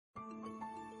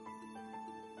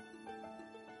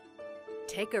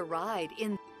Take a ride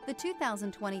in the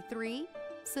 2023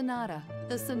 Sonata.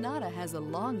 The Sonata has a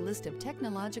long list of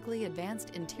technologically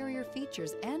advanced interior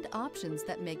features and options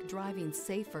that make driving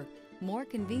safer, more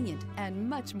convenient, and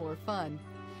much more fun.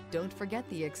 Don't forget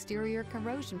the exterior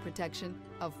corrosion protection,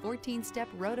 a 14-step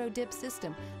roto-dip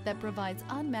system that provides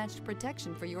unmatched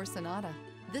protection for your Sonata.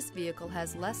 This vehicle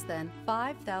has less than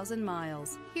 5,000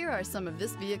 miles. Here are some of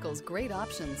this vehicle's great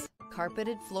options: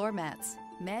 carpeted floor mats,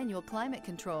 manual climate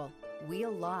control,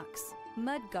 wheel locks,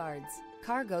 mud guards,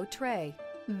 cargo tray.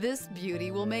 This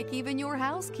beauty will make even your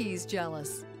house keys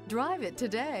jealous. Drive it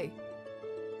today.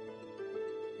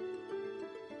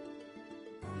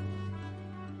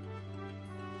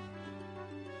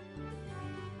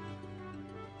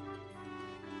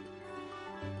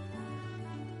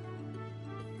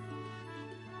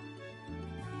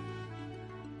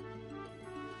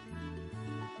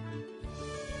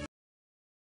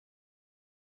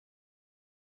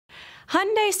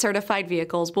 Hyundai certified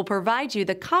vehicles will provide you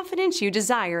the confidence you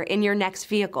desire in your next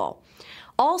vehicle.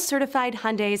 All certified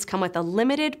Hyundais come with a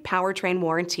limited powertrain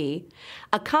warranty,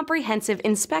 a comprehensive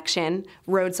inspection,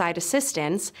 roadside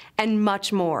assistance, and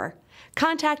much more.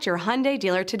 Contact your Hyundai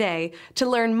dealer today to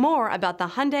learn more about the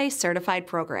Hyundai Certified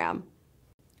Program.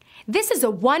 This is a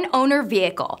one-owner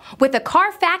vehicle with a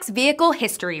Carfax Vehicle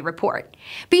History Report.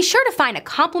 Be sure to find a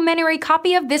complimentary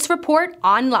copy of this report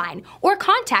online or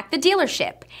contact the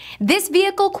dealership. This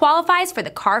vehicle qualifies for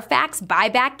the Carfax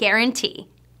Buyback Guarantee.